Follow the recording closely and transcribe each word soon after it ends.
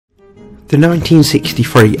The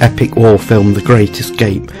 1963 epic war film The Great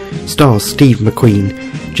Escape stars Steve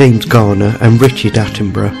McQueen, James Garner and Richard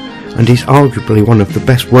Attenborough, and is arguably one of the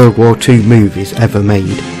best World War II movies ever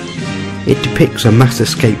made. It depicts a mass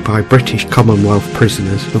escape by British Commonwealth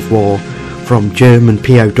prisoners of war from German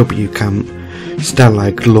POW camp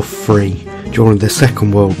Stalag Luft 3 during the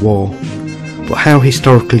Second World War. But how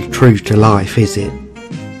historically true to life is it?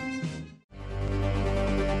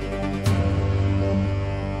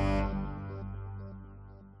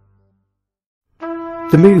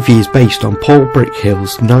 The movie is based on Paul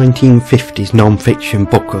Brickhill's 1950s non-fiction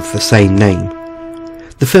book of the same name.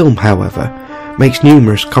 The film, however, makes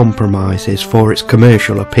numerous compromises for its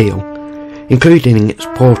commercial appeal, including its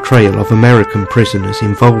portrayal of American prisoners'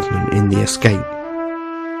 involvement in the escape.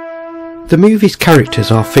 The movie's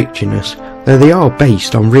characters are fictitious, though they are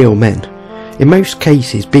based on real men, in most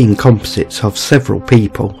cases being composites of several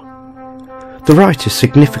people. The writers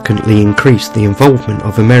significantly increased the involvement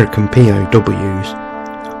of American POWs,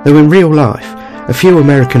 though in real life, a few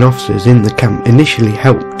American officers in the camp initially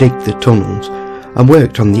helped dig the tunnels and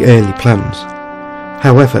worked on the early plans.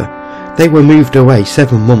 However, they were moved away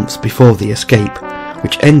 7 months before the escape,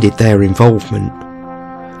 which ended their involvement.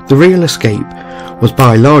 The real escape was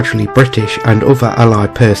by largely British and other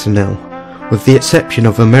Allied personnel, with the exception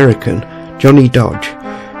of American Johnny Dodge,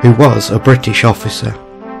 who was a British officer.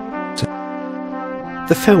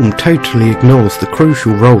 The film totally ignores the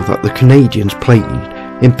crucial role that the Canadians played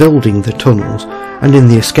in building the tunnels and in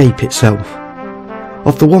the escape itself.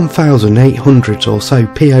 Of the 1,800 or so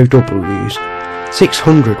POWs,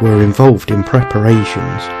 600 were involved in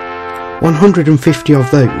preparations. 150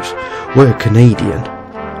 of those were Canadian.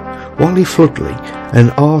 Wally Floodley, an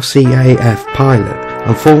RCAF pilot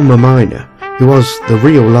and former miner who was the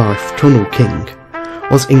real-life Tunnel King,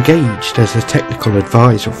 was engaged as a technical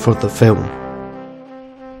advisor for the film.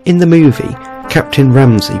 In the movie, Captain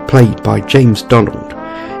Ramsey, played by James Donald,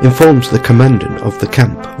 informs the commandant of the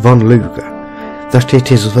camp, von Luger, that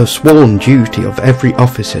it is the sworn duty of every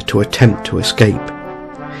officer to attempt to escape.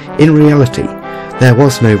 In reality, there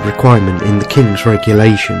was no requirement in the King's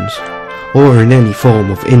regulations, or in any form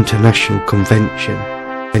of international convention.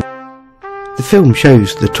 The film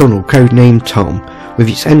shows the tunnel codenamed Tom with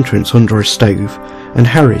its entrance under a stove and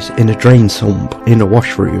Harry's in a drain sump in a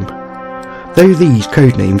washroom. Though these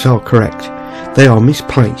codenames are correct, they are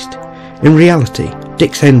misplaced. In reality,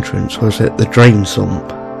 Dick's entrance was at the drain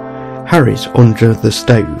sump, Harry's under the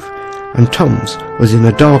stove, and Tom's was in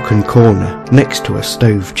a darkened corner next to a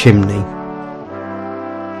stove chimney.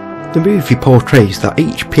 The movie portrays that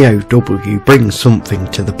each POW brings something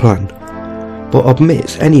to the plan, but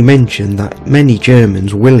omits any mention that many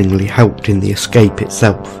Germans willingly helped in the escape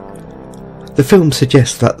itself. The film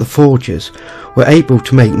suggests that the forgers were able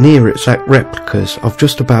to make near exact replicas of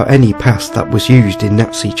just about any pass that was used in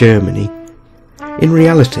Nazi Germany. In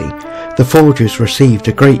reality, the forgers received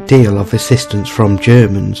a great deal of assistance from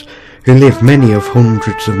Germans who lived many of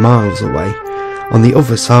hundreds of miles away, on the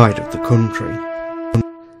other side of the country.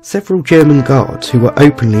 Several German guards who were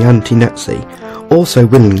openly anti-Nazi also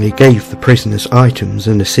willingly gave the prisoners items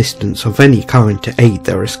and assistance of any kind to aid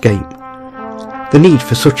their escape. The need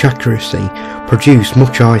for such accuracy produced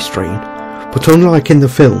much eye strain, but unlike in the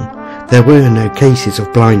film, there were no cases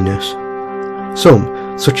of blindness.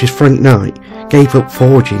 Some, such as Frank Knight, gave up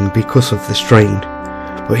forging because of the strain,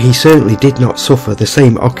 but he certainly did not suffer the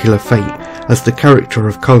same ocular fate as the character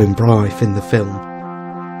of Colin Blythe in the film.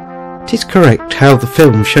 It is correct how the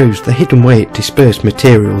film shows the hidden way it dispersed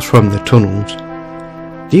materials from the tunnels.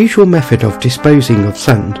 The usual method of disposing of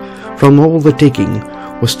sand from all the digging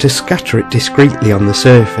was to scatter it discreetly on the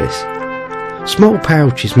surface. Small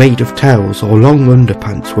pouches made of towels or long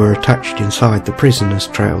underpants were attached inside the prisoners'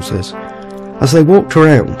 trousers. As they walked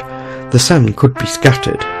around, the sand could be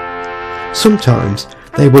scattered. Sometimes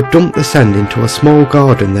they would dump the sand into a small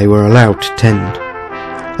garden they were allowed to tend.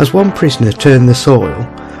 As one prisoner turned the soil,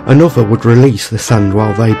 another would release the sand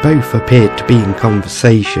while they both appeared to be in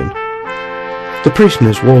conversation. The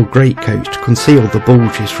prisoners wore greatcoats to conceal the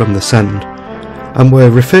bulges from the sand, and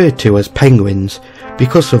were referred to as penguins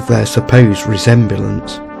because of their supposed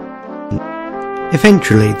resemblance.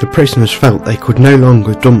 Eventually, the prisoners felt they could no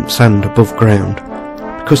longer dump sand above ground,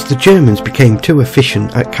 because the Germans became too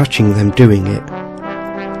efficient at catching them doing it.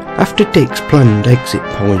 After Dick's planned exit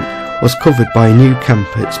point was covered by a new camp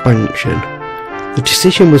expansion, the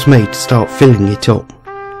decision was made to start filling it up.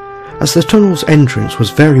 As the tunnel's entrance was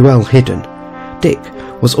very well hidden, Dick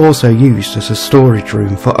was also used as a storage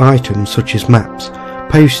room for items such as maps,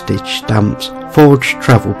 postage stamps, forged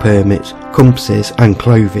travel permits, compasses and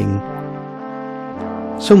clothing.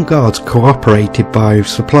 Some guards cooperated by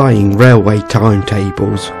supplying railway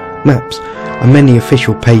timetables, maps and many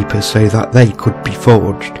official papers so that they could be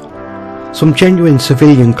forged. Some genuine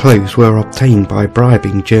civilian clothes were obtained by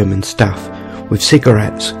bribing German staff with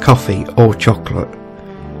cigarettes, coffee or chocolate.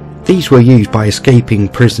 These were used by escaping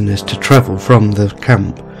prisoners to travel from the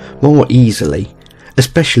camp more easily,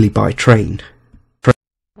 especially by train.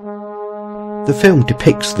 The film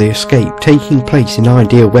depicts the escape taking place in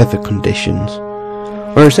ideal weather conditions,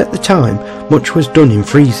 whereas at the time much was done in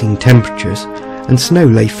freezing temperatures and snow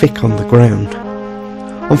lay thick on the ground.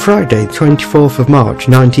 On Friday, 24th of March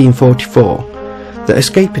 1944, the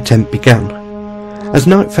escape attempt began. As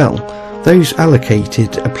night fell, those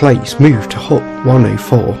allocated a place moved to Hut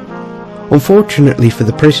 104. Unfortunately for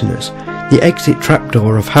the prisoners, the exit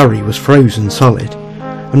trapdoor of Harry was frozen solid,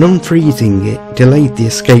 and unfreezing it delayed the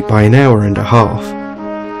escape by an hour and a half.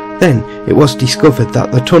 Then it was discovered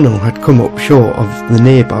that the tunnel had come up short of the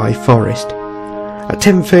nearby forest. At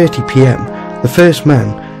 10:30 p.m, the first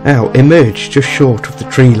man out emerged just short of the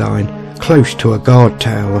tree line, close to a guard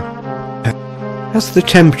tower. As the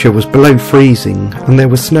temperature was below freezing and there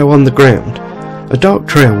was snow on the ground, a dark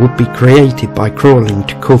trail would be created by crawling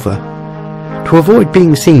to cover. To avoid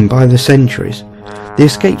being seen by the sentries, the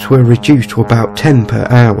escapes were reduced to about 10 per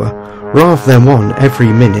hour, rather than 1 every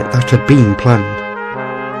minute that had been planned.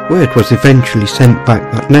 Word was eventually sent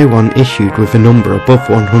back that no one issued with a number above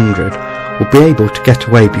 100 would be able to get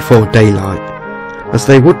away before daylight, as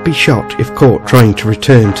they would be shot if caught trying to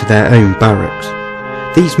return to their own barracks.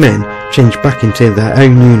 These men changed back into their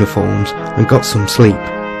own uniforms and got some sleep.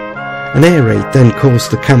 An air raid then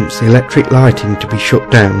caused the camp's electric lighting to be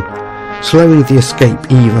shut down, slowing the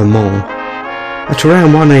escape even more. At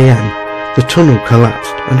around 1 a.m, the tunnel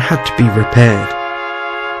collapsed and had to be repaired.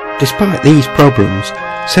 Despite these problems,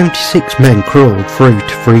 76 men crawled through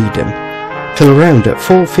to freedom, till around at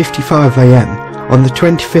 4:55 a.m. on the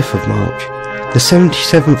 25th of March, the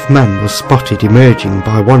 77th man was spotted emerging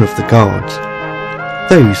by one of the guards.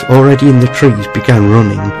 Those already in the trees began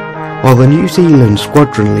running, while the New Zealand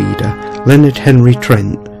squadron leader, Leonard Henry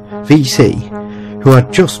Trent, VC, who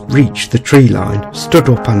had just reached the tree line, stood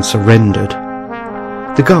up and surrendered.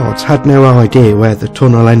 The guards had no idea where the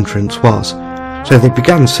tunnel entrance was, so they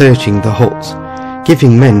began searching the huts,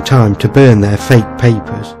 giving men time to burn their fake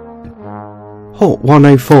papers. Hut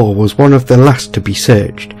 104 was one of the last to be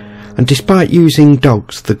searched, and despite using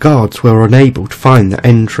dogs, the guards were unable to find the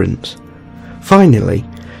entrance. Finally,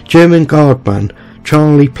 German guardman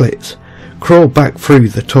Charlie Plitz crawled back through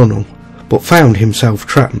the tunnel, but found himself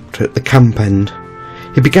trapped at the camp end.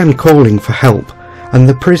 He began calling for help, and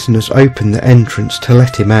the prisoners opened the entrance to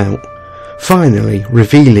let him out, finally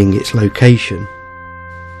revealing its location.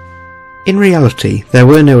 In reality, there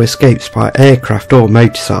were no escapes by aircraft or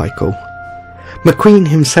motorcycle. McQueen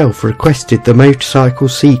himself requested the motorcycle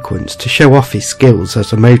sequence to show off his skills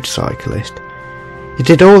as a motorcyclist. He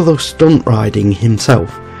did all the stunt riding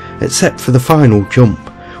himself, except for the final jump,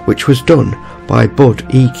 which was done by Bud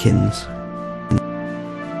Eakins.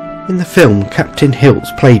 In the film, Captain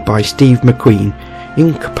Hiltz, played by Steve McQueen,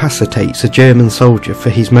 incapacitates a German soldier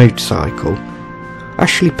for his motorcycle.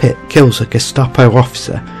 Ashley Pitt kills a Gestapo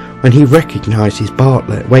officer when he recognises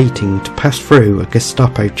Bartlett waiting to pass through a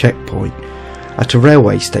Gestapo checkpoint at a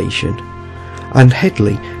railway station, and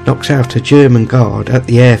Headley knocks out a German guard at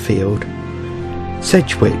the airfield.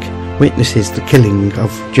 Sedgwick witnesses the killing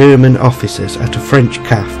of German officers at a French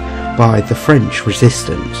CAF by the French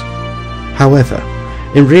resistance. However,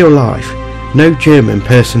 in real life, no German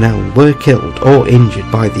personnel were killed or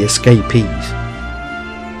injured by the escapees.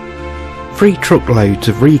 3 truckloads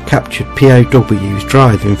of recaptured POWs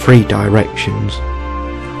drive in 3 directions.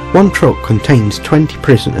 One truck contains 20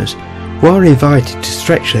 prisoners who are invited to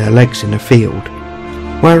stretch their legs in a field,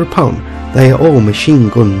 whereupon they are all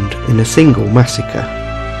machine-gunned in a single massacre,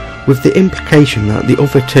 with the implication that the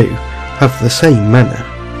other 2 have the same manner.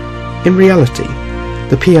 In reality,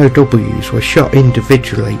 the POWs were shot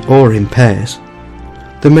individually or in pairs.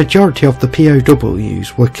 The majority of the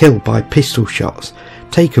POWs were killed by pistol shots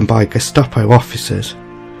taken by Gestapo officers.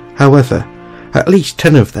 However, at least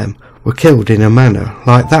 10 of them were killed in a manner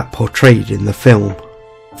like that portrayed in the film.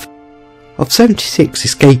 Of 76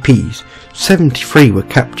 escapees, 73 were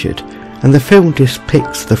captured, and the film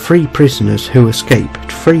depicts the 3 prisoners who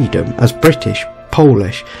escaped freedom as British,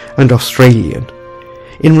 Polish and Australian.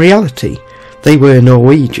 In reality, they were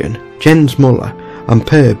Norwegian, Jens Muller and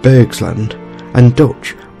Per Bergsland, and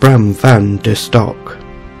Dutch, Bram van der Stok.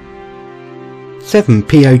 7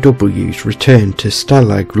 POWs returned to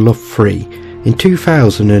Stalag Luft 3 in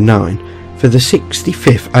 2009 for the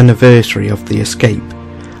 65th anniversary of the escape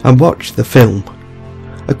and watched the film.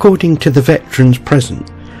 According to the veterans present,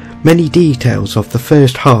 many details of the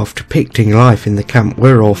first half depicting life in the camp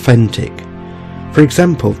were authentic. For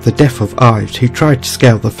example, the death of Ives, who tried to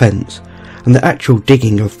scale the fence, and the actual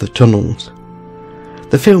digging of the tunnels.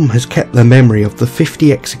 The film has kept the memory of the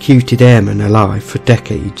 50 executed airmen alive for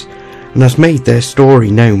decades, and has made their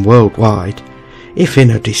story known worldwide, if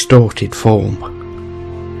in a distorted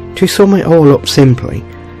form. To sum it all up simply,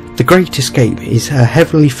 The Great Escape is a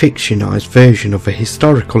heavily fictionalised version of a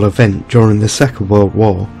historical event during the Second World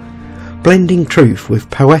War, blending truth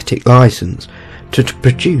with poetic licence to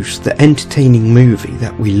produce the entertaining movie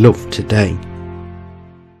that we love today.